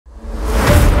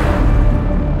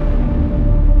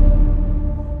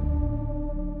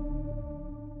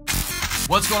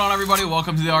What's going on, everybody?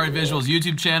 Welcome to the Art Visuals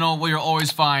YouTube channel, where you'll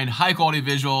always find high quality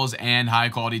visuals and high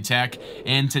quality tech.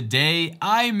 And today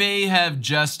I may have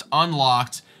just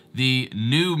unlocked the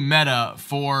new meta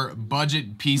for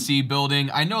budget PC building.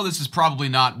 I know this is probably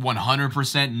not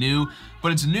 100% new,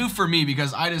 but it's new for me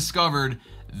because I discovered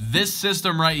this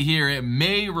system right here. It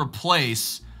may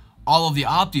replace all of the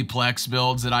Optiplex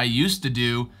builds that I used to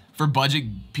do for budget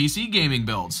PC gaming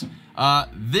builds.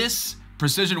 This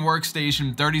Precision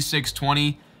Workstation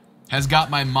 3620 has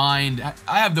got my mind.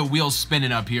 I have the wheels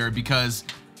spinning up here because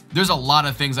there's a lot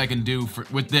of things I can do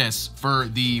with this for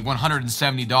the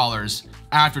 $170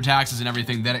 after taxes and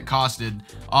everything that it costed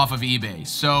off of eBay.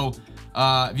 So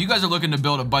if you guys are looking to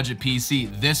build a budget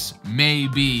PC, this may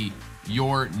be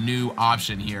your new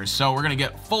option here. So we're gonna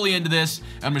get fully into this.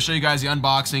 I'm gonna show you guys the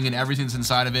unboxing and everything that's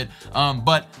inside of it.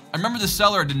 But I remember the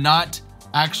seller did not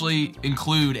actually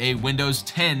include a Windows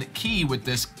 10 key with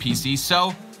this PC,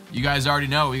 so you guys already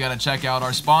know we got to check out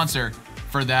our sponsor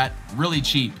for that really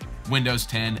cheap Windows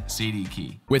 10 CD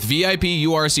key. With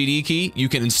VIP-URCDKEY, you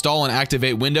can install and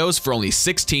activate Windows for only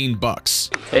 16 bucks.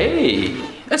 Hey,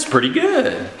 that's pretty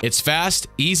good. It's fast,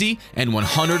 easy, and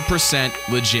 100%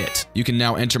 legit. You can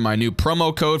now enter my new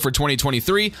promo code for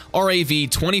 2023,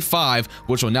 RAV25,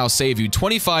 which will now save you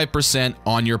 25%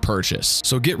 on your purchase.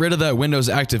 So get rid of that Windows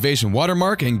activation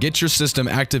watermark and get your system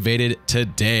activated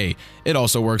today. It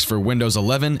also works for Windows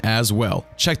 11 as well.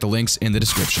 Check the links in the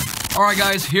description. All right,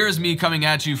 guys, here's me coming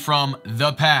at you from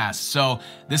the past. So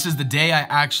this is the day I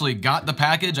actually got the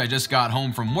package. I just got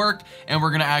home from work, and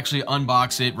we're gonna actually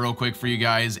unbox it real quick for you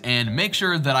guys and make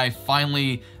sure that I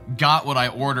finally got what I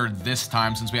ordered this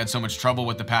time, since we had so much trouble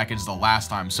with the package the last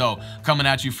time. So coming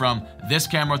at you from this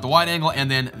camera with the wide angle, and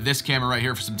then this camera right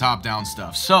here for some top-down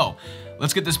stuff. So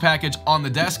let's get this package on the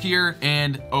desk here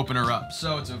and open her up.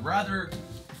 So it's a rather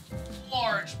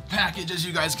large package, as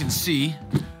you guys can see.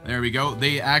 There we go.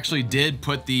 They actually did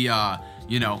put the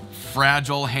you know,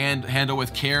 fragile handle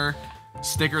with care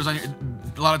stickers on here.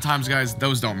 A lot of times, guys,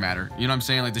 those don't matter. You know what I'm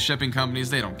saying? Like the shipping companies,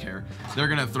 they don't care. They're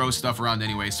gonna throw stuff around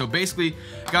anyway. So basically,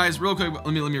 guys, real quick,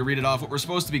 let me read it off. What we're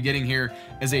supposed to be getting here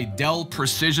is a Dell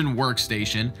Precision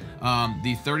Workstation,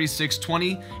 the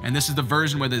 3620, and this is the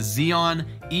version with a Xeon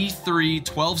E3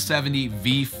 1270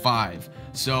 V5.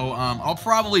 So I'll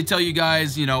probably tell you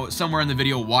guys, you know, somewhere in the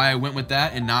video why I went with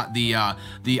that and not the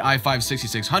i5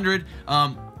 6600.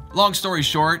 Long story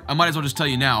short, I might as well just tell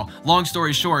you now. Long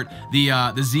story short, the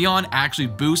Xeon actually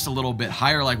boosts a little bit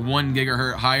higher, like 1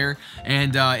 gigahertz higher,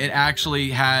 and it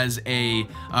actually has the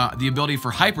ability for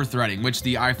hyper-threading, which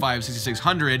the i5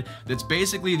 6600, that's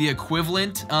basically the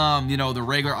equivalent, you know, the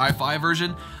regular i5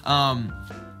 version.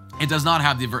 It does not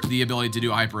have the ability to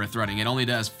do hyper-threading. It only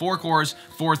does 4 cores,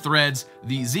 4 threads.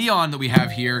 The Xeon that we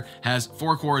have here has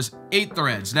 4 cores, 8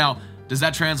 threads. Now, does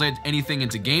that translate anything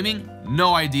into gaming?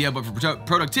 No idea, but for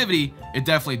productivity, it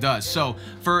definitely does. So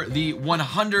for the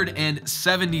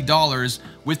 $170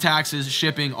 with taxes,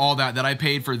 shipping, all that I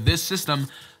paid for this system,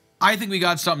 I think we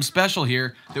got something special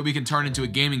here that we can turn into a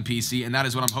gaming PC, and that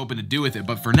is what I'm hoping to do with it.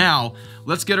 But for now,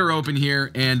 let's get her open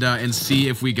here and see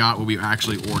if we got what we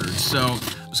actually ordered. So I'm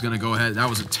just gonna go ahead. That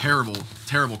was a terrible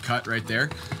cut right there.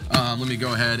 Let me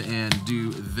go ahead and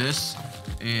do this,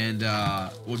 and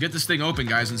we'll get this thing open,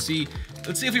 guys, and see.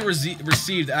 Let's see if we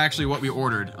received actually what we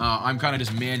ordered. I'm kind of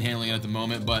just manhandling it at the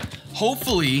moment, but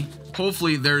hopefully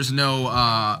there's no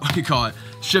what do you call it,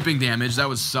 shipping damage. That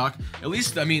would suck. At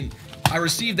least, I mean, I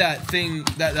received that thing,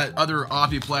 that other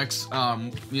Optiplex,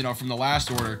 you know, from the last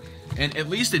order, and at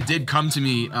least it did come to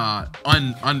me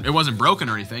it wasn't broken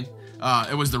or anything.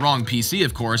 It was the wrong PC,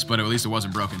 of course, but at least it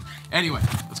wasn't broken. Anyway,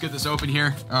 let's get this open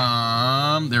here.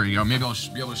 There you go. Maybe I'll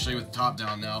be able to show you with the top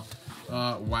down now.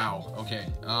 Wow. Okay.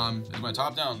 Is my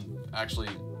top down actually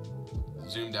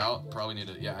zoomed out? Probably need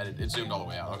to. Yeah, it zoomed all the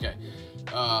way out. Okay.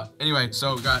 Anyway,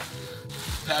 so we've got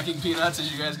packing peanuts,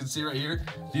 as you guys can see right here.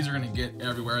 These are gonna get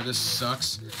everywhere. This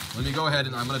sucks. Let me go ahead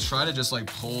and I'm gonna try to just like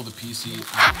pull the PC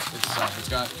out itself. It's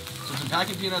got some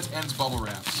packing peanuts and it's bubble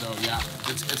wrap. So yeah,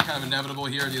 it's kind of inevitable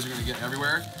here. These are gonna get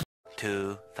everywhere.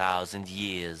 2,000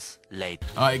 years later.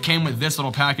 It came with this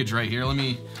little package right here. Let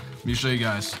me show you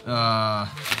guys.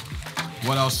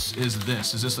 What else is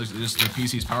this? Is this like just the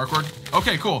PC's power cord?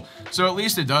 Okay, cool. So at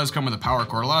least it does come with a power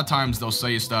cord. A lot of times they'll sell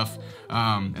you stuff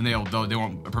and they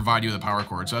won't provide you with a power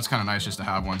cord. So that's kind of nice just to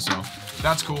have one. So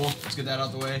that's cool. Let's get that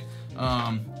out the way.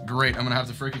 Great. I'm gonna have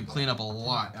to freaking clean up a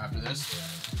lot after this.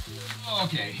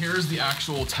 Okay, here's the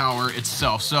actual tower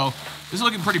itself. So this is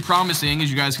looking pretty promising,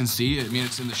 as you guys can see. I mean,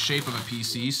 it's in the shape of a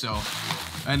PC, so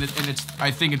and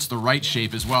I think it's the right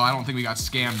shape as well. I don't think we got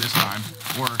scammed this time,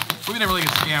 or we didn't really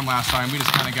get scammed last time. We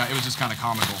just kind of got, it was just kind of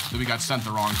comical that we got sent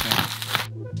the wrong thing.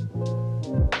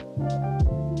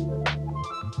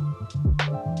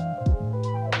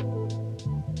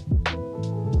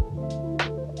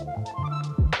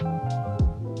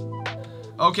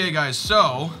 Okay guys,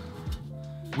 so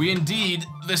we indeed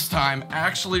this time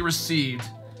actually received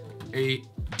a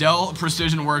Dell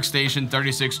Precision Workstation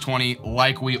 3620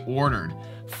 like we ordered.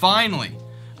 Finally.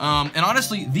 And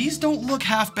honestly, these don't look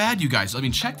half bad, you guys. I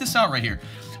mean, check this out right here.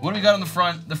 What do we got on the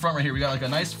front? The front right here, we got like a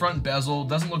nice front bezel.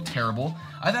 Doesn't look terrible.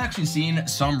 I've actually seen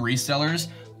some resellers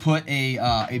put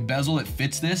a bezel that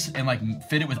fits this and like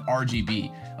fit it with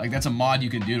RGB. Like that's a mod you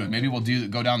can do to it. Maybe we'll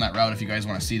go down that route if you guys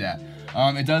want to see that.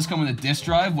 It does come with a disc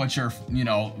drive, which are, you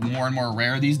know, more and more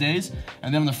rare these days.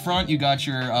 And then on the front, you got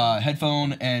your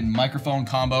headphone and microphone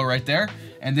combo right there.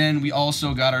 And then we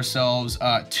also got ourselves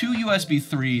 2 USB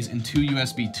 3s and 2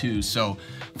 USB 2s. So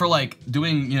for like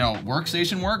doing, you know,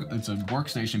 workstation work, it's a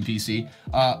workstation PC,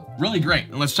 really great.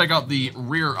 And let's check out the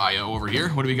rear IO over here.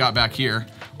 What do we got back here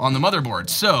on the motherboard?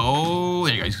 So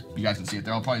there you guys can see it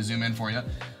there. I'll probably zoom in for you.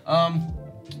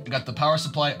 We got the power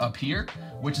supply up here,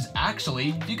 which is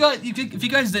actually, if you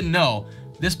guys didn't know,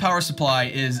 this power supply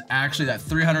is actually that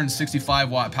 365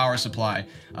 watt power supply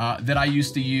that I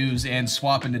used to use and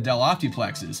swap into Dell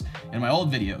Optiplexes in my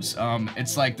old videos.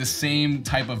 It's like the same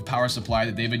type of power supply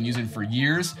that they've been using for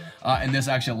years, and this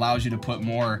actually allows you to put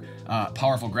more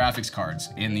powerful graphics cards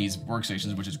in these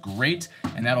workstations, which is great,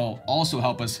 and that'll also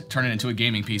help us turn it into a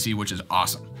gaming PC, which is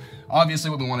awesome.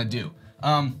 Obviously what we want to do.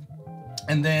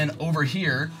 And then over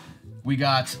here, we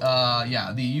got,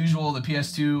 yeah, the usual, the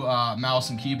PS2 mouse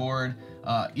and keyboard,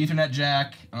 Ethernet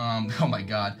jack, oh my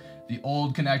god, the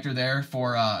old connector there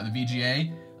for the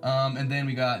VGA, and then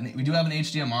we do have an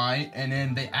HDMI, and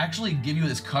then they actually give you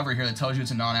this cover here that tells you it's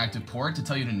a non-active port to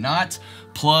tell you to not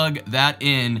plug that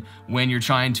in when you're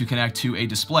trying to connect to a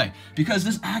display, because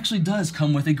this actually does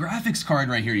come with a graphics card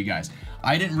right here, you guys.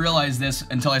 I didn't realize this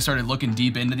until I started looking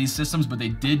deep into these systems, but they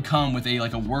did come with a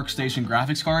workstation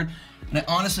graphics card. And I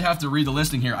honestly have to read the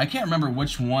listing here. I can't remember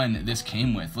which one this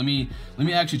came with. Let me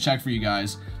actually check for you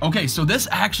guys. Okay, so this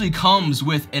actually comes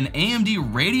with an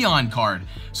AMD Radeon card.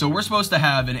 So we're supposed to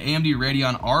have an AMD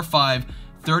Radeon R5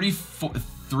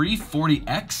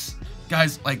 340X.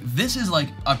 Guys, like this is like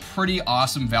a pretty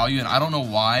awesome value, and I don't know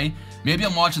why. Maybe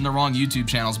I'm watching the wrong YouTube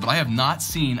channels, but I have not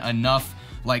seen enough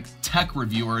like tech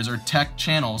reviewers or tech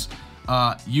channels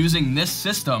using this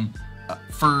system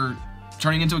for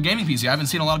turning into a gaming PC. I haven't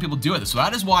seen a lot of people do it. So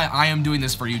that is why I am doing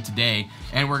this for you today,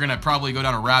 and we're gonna probably go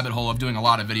down a rabbit hole of doing a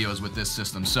lot of videos with this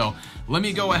system. So let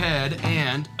me go ahead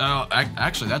and,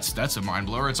 actually that's a mind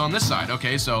blower. It's on this side.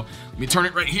 Okay, so let me turn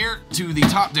it right here to the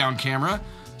top-down camera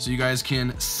so you guys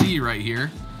can see right here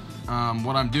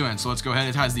what I'm doing. So let's go ahead.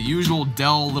 It has the usual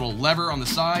Dell little lever on the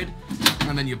side,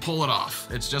 and then you pull it off.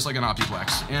 It's just like an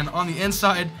Optiplex. And on the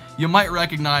inside, you might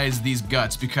recognize these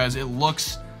guts because it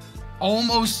looks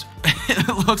almost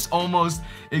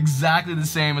exactly the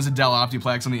same as a Dell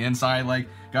Optiplex on the inside. Like,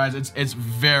 guys, it's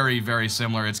very, very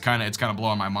similar. It's kind of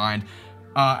blowing my mind.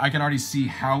 I can already see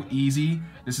how easy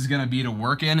this is gonna be to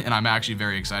work in, and I'm actually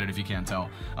very excited if you can't tell.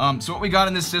 So what we got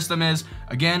in this system is,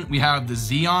 again, we have the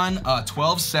Xeon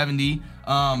 1270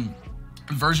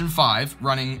 version 5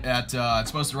 running at, it's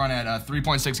supposed to run at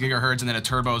 3.6 gigahertz, and then it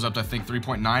turbos up to, I think,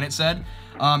 3.9 it said.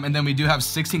 And then we do have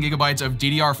 16 gigabytes of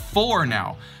DDR4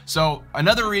 now. So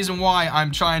another reason why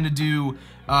I'm trying to do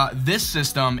this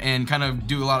system and kind of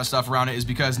do a lot of stuff around it is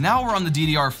because now we're on the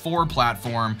DDR4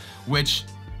 platform, which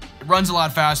runs a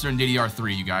lot faster than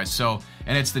DDR3, you guys. So,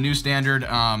 and it's the new standard.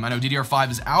 I know DDR5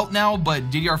 is out now,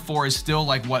 but DDR4 is still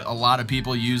like what a lot of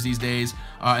people use these days,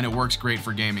 and it works great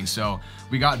for gaming. So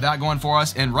we got that going for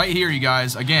us. And right here, you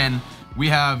guys, again, we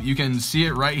have, you can see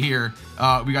it right here,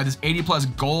 we got this 80 plus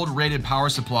gold rated power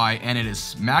supply, and it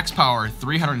is max power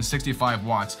 365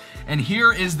 watts. And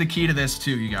here is the key to this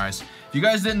too, you guys. If you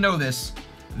guys didn't know this,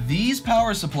 these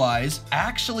power supplies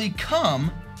actually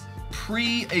come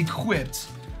pre-equipped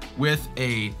with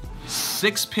a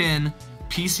 6-pin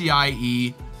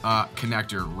PCIe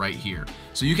connector right here.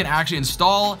 So you can actually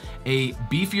install a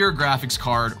beefier graphics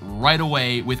card right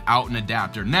away without an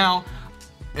adapter. Now,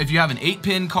 if you have an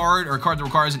 8-pin card or a card that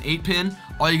requires an 8-pin,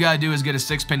 all you gotta do is get a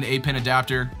 6-pin to 8-pin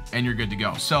adapter and you're good to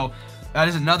go. So that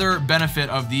is another benefit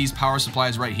of these power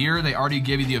supplies right here. They already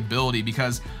give you the ability,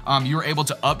 because you were able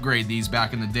to upgrade these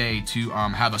back in the day to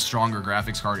have a stronger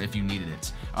graphics card if you needed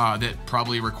it. That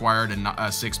probably required a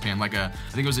 6-pin, like I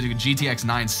think it was a GTX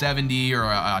 970 or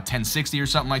a 1060 or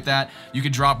something like that. You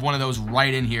could drop one of those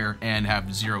right in here and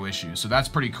have zero issues. So that's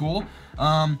pretty cool.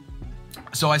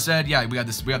 So I said, yeah, we got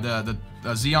this. We have the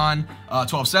Xeon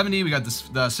 1270. We got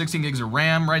the 16 gigs of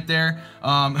RAM right there.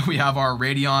 We have our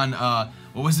Radeon.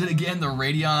 What was it again? The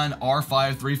Radeon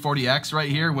R5 340X right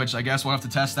here, which I guess we'll have to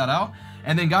test that out.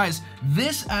 And then guys,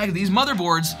 these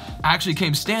motherboards actually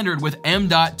came standard with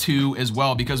M.2 as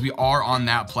well, because we are on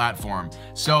that platform.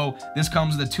 So this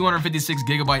comes with a 256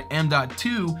 gigabyte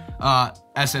M.2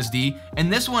 SSD,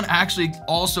 and this one actually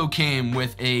also came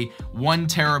with a 1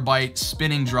 terabyte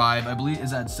spinning drive. I believe,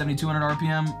 is that 7200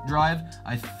 RPM drive?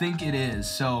 I think it is.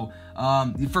 So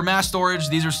for mass storage,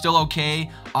 these are still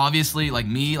okay. Obviously, like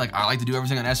me, like I like to do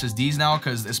everything on SSDs now,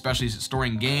 because especially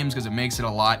storing games, because it makes it a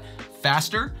lot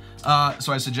faster.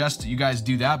 So I suggest you guys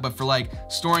do that, but for like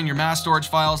storing your mass storage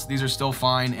files, these are still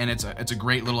fine, and it's a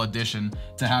great little addition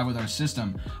to have with our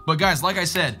system. But guys, like I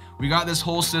said, we got this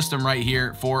whole system right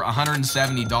here for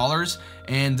 $170,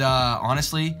 and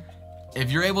honestly, if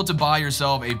you're able to buy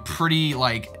yourself a pretty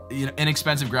like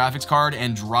inexpensive graphics card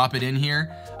and drop it in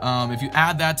here, if you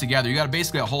add that together, you got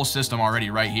basically a whole system already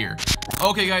right here.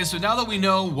 Okay guys, so now that we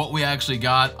know what we actually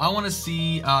got, I want to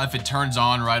see if it turns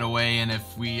on right away, and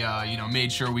if we you know,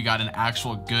 made sure we got an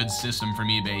actual good system from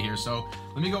eBay here. So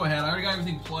let me go ahead. I already got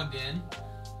everything plugged in,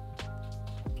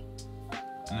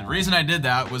 and the reason I did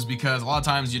that was because a lot of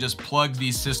times you just plug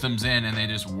these systems in and they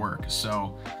just work.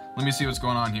 So let me see what's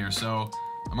going on here. So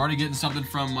I'm already getting something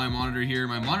from my monitor here.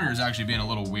 My monitor is actually being a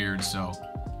little weird, so.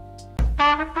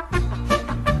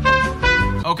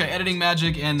 Okay, editing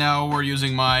magic, and now we're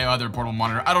using my other portable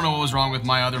monitor. I don't know what was wrong with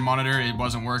my other monitor. It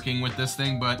wasn't working with this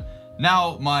thing, but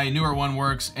now my newer one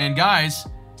works. And guys,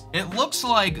 it looks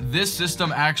like this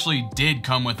system actually did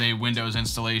come with a Windows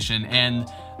installation, and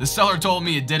the seller told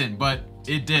me it didn't, but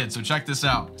it did. So check this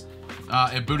out.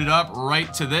 It booted up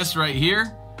right to this right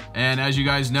here. And as you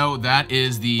guys know, that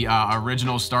is the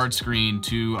original start screen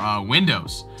to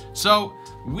Windows. So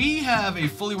we have a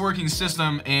fully working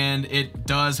system, and it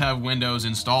does have Windows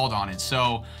installed on it.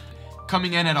 So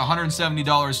coming in at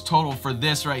 $170 total for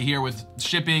this right here with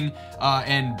shipping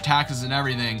and taxes and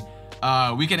everything,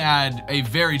 we can add a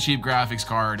very cheap graphics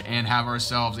card and have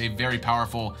ourselves a very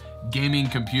powerful gaming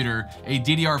computer, a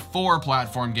DDR4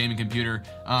 platform gaming computer,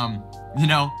 you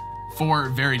know, for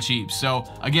very cheap. So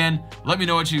again, let me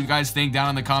know what you guys think down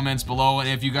in the comments below, and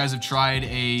if you guys have tried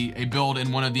a build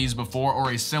in one of these before,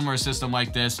 or a similar system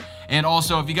like this. And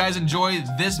also, if you guys enjoy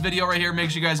this video right here, make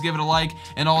sure you guys give it a like,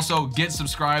 and also get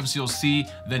subscribed so you'll see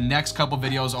the next couple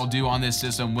videos I'll do on this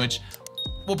system, which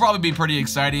will probably be pretty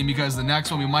exciting, because the next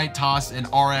one we might toss an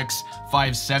RX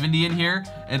 570 in here,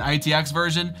 an ITX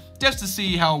version, just to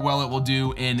see how well it will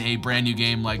do in a brand new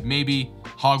game like maybe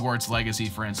Hogwarts Legacy,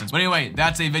 for instance. But anyway,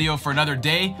 that's a video for another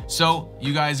day, so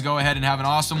you guys go ahead and have an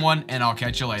awesome one, and I'll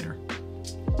catch you later.